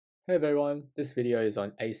Hey everyone, this video is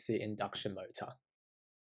on AC induction motor.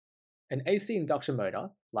 An AC induction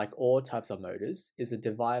motor, like all types of motors, is a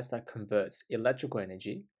device that converts electrical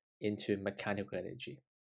energy into mechanical energy.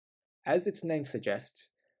 As its name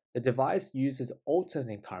suggests, the device uses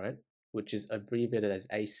alternating current, which is abbreviated as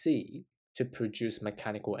AC, to produce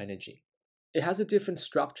mechanical energy. It has a different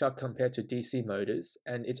structure compared to DC motors,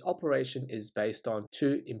 and its operation is based on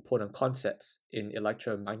two important concepts in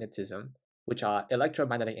electromagnetism, which are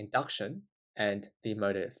electromagnetic induction and the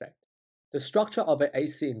motor effect. The structure of an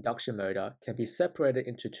AC induction motor can be separated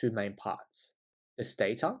into two main parts, the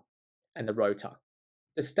stator and the rotor.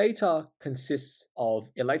 The stator consists of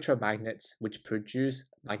electromagnets which produce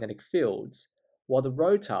magnetic fields, while the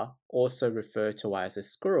rotor, also referred to as a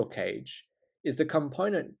squirrel cage, is the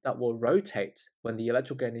component that will rotate when the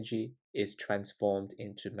electrical energy is transformed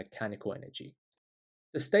into mechanical energy.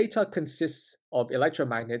 The stator consists of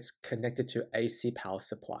electromagnets connected to AC power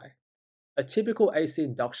supply. A typical AC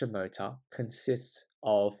induction motor consists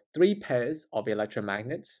of 3 pairs of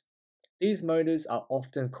electromagnets. These motors are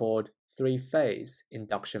often called three-phase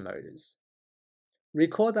induction motors.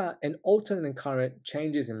 Recall that an alternating current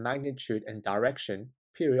changes in magnitude and direction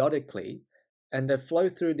periodically, and they flow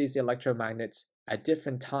through these electromagnets at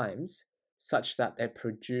different times such that they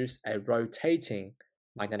produce a rotating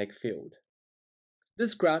magnetic field.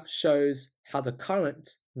 This graph shows how the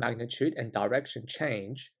current, magnitude, and direction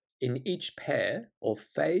change in each pair or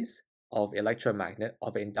phase of electromagnet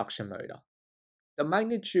of an induction motor. The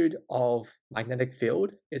magnitude of magnetic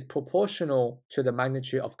field is proportional to the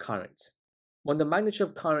magnitude of current. When the magnitude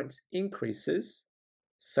of current increases,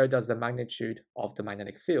 so does the magnitude of the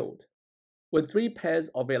magnetic field. When 3 pairs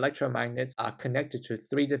of electromagnets are connected to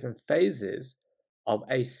 3 different phases of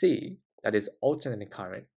AC, that is alternating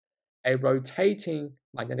current, a rotating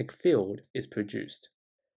magnetic field is produced.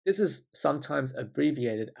 This is sometimes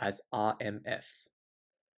abbreviated as RMF.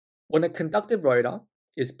 When a conductive rotor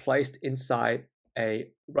is placed inside a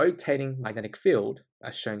rotating magnetic field,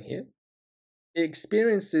 as shown here, it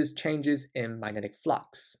experiences changes in magnetic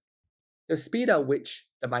flux. The speed at which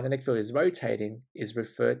the magnetic field is rotating is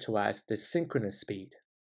referred to as the synchronous speed.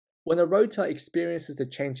 When a rotor experiences a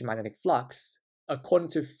change in magnetic flux, according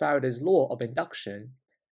to Faraday's law of induction,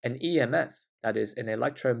 an EMF, that is an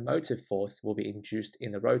electromotive force, will be induced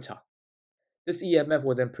in the rotor. This EMF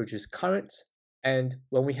will then produce current, and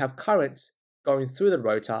when we have current going through the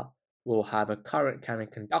rotor, we'll have a current carrying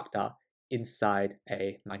conductor inside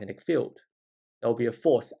a magnetic field. There will be a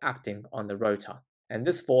force acting on the rotor, and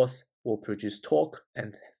this force will produce torque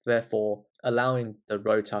and therefore allowing the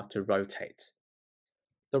rotor to rotate.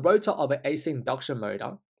 The rotor of an AC induction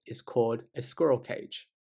motor is called a squirrel cage.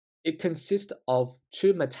 It consists of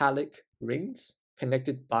 2 metallic rings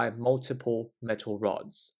connected by multiple metal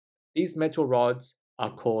rods. These metal rods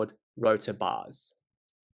are called rotor bars.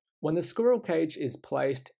 When the squirrel cage is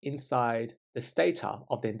placed inside the stator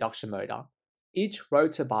of the induction motor, each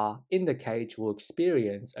rotor bar in the cage will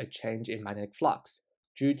experience a change in magnetic flux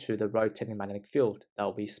due to the rotating magnetic field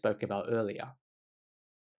that we spoke about earlier.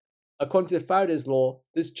 According to Faraday's law,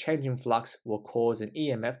 this change in flux will cause an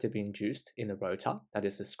EMF to be induced in the rotor, that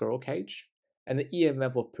is the squirrel cage, and the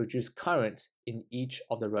EMF will produce current in each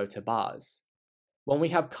of the rotor bars. When we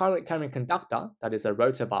have current carrying conductor, that is a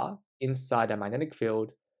rotor bar, inside a magnetic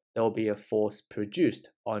field, there will be a force produced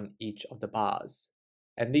on each of the bars.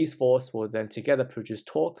 And these forces will then together produce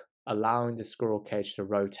torque, allowing the squirrel cage to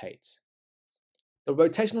rotate. The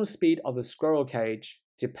rotational speed of the squirrel cage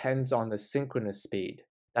depends on the synchronous speed,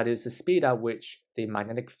 that is the speed at which the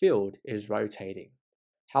magnetic field is rotating.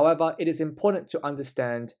 However, it is important to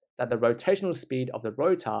understand that the rotational speed of the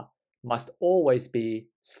rotor must always be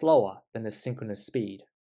slower than the synchronous speed.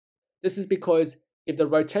 This is because if the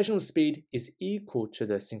rotational speed is equal to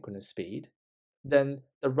the synchronous speed, then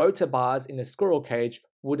the rotor bars in the squirrel cage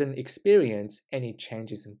wouldn't experience any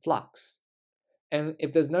changes in flux. And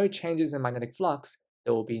if there's no changes in magnetic flux,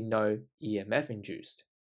 there will be no EMF induced.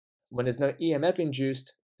 When there's no EMF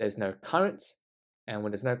induced, there's no current, and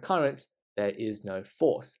when there's no current, there is no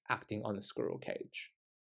force acting on the squirrel cage.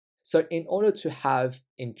 So in order to have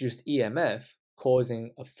induced EMF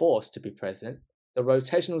causing a force to be present, the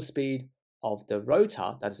rotational speed of the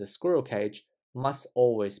rotor, that is the squirrel cage, must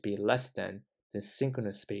always be less than the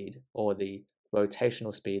synchronous speed or the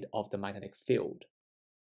rotational speed of the magnetic field.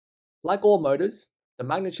 Like all motors, the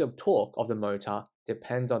magnitude of torque of the motor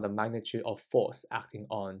depends on the magnitude of force acting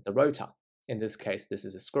on the rotor. In this case, this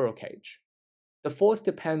is a squirrel cage. The force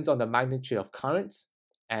depends on the magnitude of current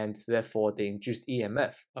and therefore the induced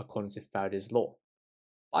EMF according to Faraday's law.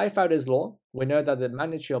 By Faraday's law, we know that the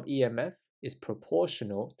magnitude of EMF is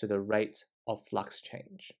proportional to the rate of flux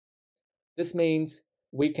change. This means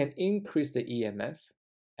we can increase the EMF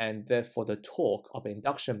and therefore the torque of an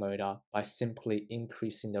induction motor by simply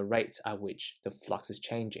increasing the rate at which the flux is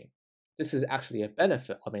changing. This is actually a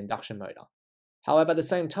benefit of an induction motor. However, at the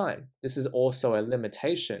same time, this is also a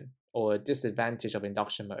limitation or a disadvantage of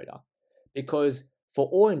induction motor, because for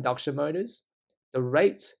all induction motors, the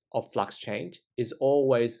rate of flux change is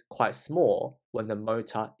always quite small when the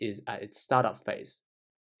motor is at its startup phase.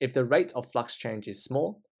 If the rate of flux change is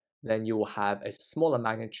small, then you will have a smaller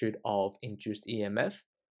magnitude of induced EMF,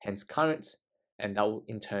 hence current, and that will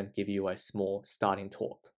in turn give you a small starting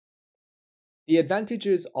torque. The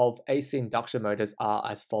advantages of AC induction motors are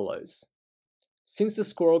as follows. Since the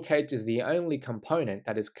squirrel cage is the only component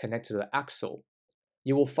that is connected to the axle,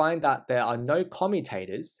 you will find that there are no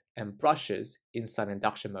commutators and brushes inside an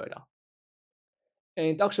induction motor. An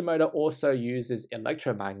induction motor also uses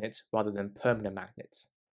electromagnets rather than permanent magnets.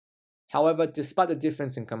 However, despite the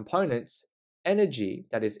difference in components, energy,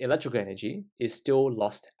 that is electrical energy, is still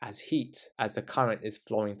lost as heat as the current is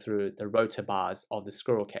flowing through the rotor bars of the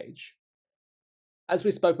squirrel cage. As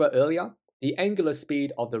we spoke about earlier, the angular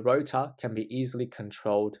speed of the rotor can be easily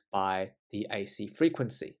controlled by the AC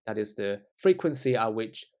frequency, that is the frequency at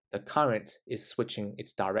which the current is switching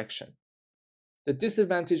its direction. The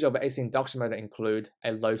disadvantage of an AC induction motor include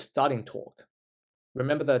a low starting torque.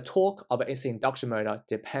 Remember, the torque of an AC induction motor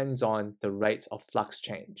depends on the rate of flux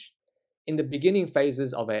change. In the beginning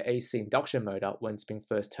phases of an AC induction motor, when it's being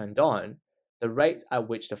first turned on, the rate at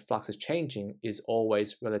which the flux is changing is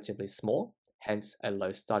always relatively small, hence a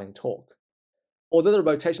low starting torque. Although the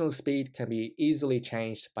rotational speed can be easily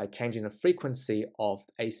changed by changing the frequency of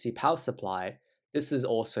the AC power supply, this is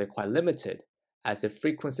also quite limited, as the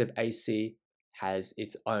frequency of AC has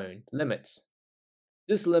its own limits.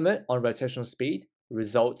 This limit on rotational speed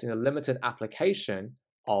results in a limited application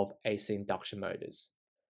of AC induction motors.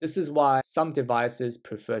 This is why some devices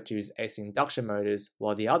prefer to use AC induction motors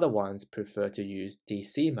while the other ones prefer to use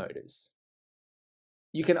DC motors.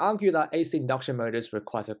 You can argue that AC induction motors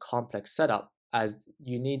requires a complex setup, as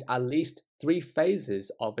you need at least 3 phases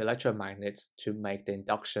of electromagnets to make the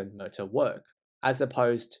induction motor work, as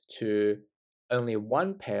opposed to only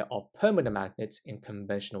 1 pair of permanent magnets in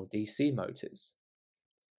conventional DC motors.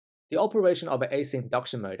 The operation of an AC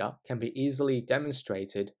induction motor can be easily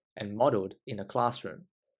demonstrated and modeled in a classroom.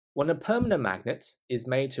 When a permanent magnet is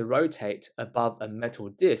made to rotate above a metal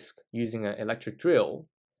disc using an electric drill,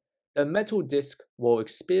 the metal disc will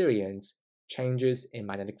experience changes in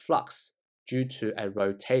magnetic flux due to a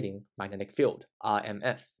rotating magnetic field,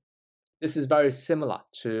 RMF. This is very similar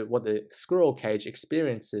to what the squirrel cage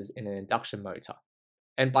experiences in an induction motor.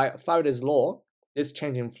 And by Faraday's law, this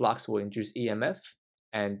change in flux will induce EMF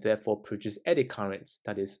and therefore produce eddy currents,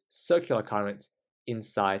 that is, circular currents,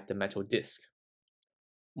 inside the metal disc.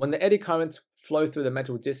 When the eddy currents flow through the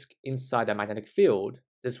metal disc inside the magnetic field,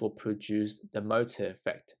 this will produce the motor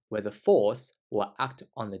effect, where the force will act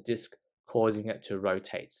on the disc, causing it to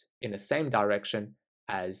rotate in the same direction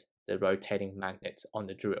as the rotating magnet on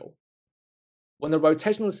the drill. When the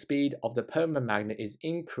rotational speed of the permanent magnet is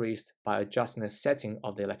increased by adjusting the setting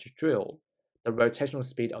of the electric drill, the rotational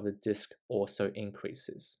speed of the disc also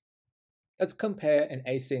increases. Let's compare an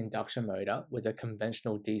AC induction motor with a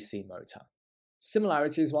conventional DC motor.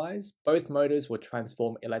 Similarities-wise, both motors will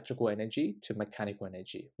transform electrical energy to mechanical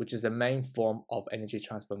energy, which is the main form of energy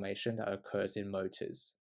transformation that occurs in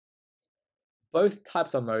motors. Both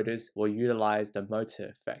types of motors will utilize the motor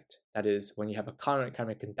effect, that is, when you have a current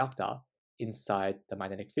carrying a conductor inside the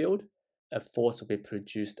magnetic field, a force will be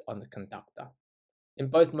produced on the conductor. In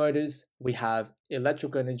both motors, we have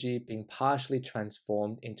electrical energy being partially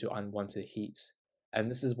transformed into unwanted heat, and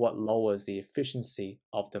this is what lowers the efficiency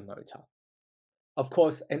of the motor. Of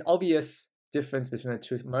course, an obvious difference between the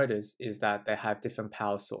two motors is that they have different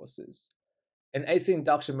power sources. An AC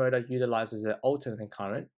induction motor utilizes an alternating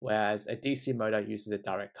current, whereas a DC motor uses a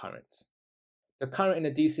direct current. The current in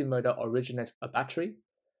a DC motor originates from a battery,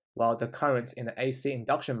 while the current in an AC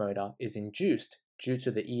induction motor is induced due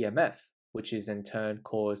to the EMF, which is in turn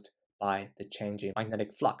caused by the change in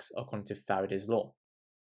magnetic flux according to Faraday's law.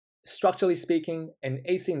 Structurally speaking, an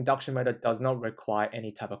AC induction motor does not require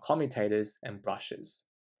any type of commutators and brushes,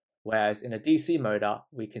 whereas in a DC motor,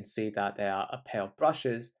 we can see that there are a pair of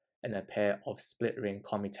brushes and a pair of split ring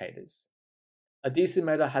commutators. A DC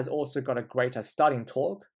motor has also got a greater starting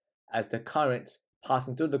torque, as the current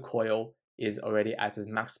passing through the coil is already at its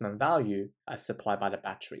maximum value as supplied by the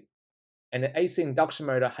battery. And the AC induction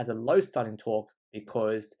motor has a low starting torque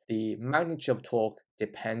because the magnitude of torque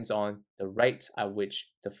depends on the rate at which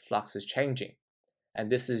the flux is changing.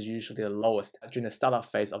 And this is usually the lowest during the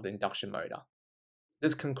startup phase of the induction motor.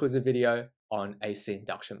 This concludes the video on AC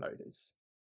induction motors.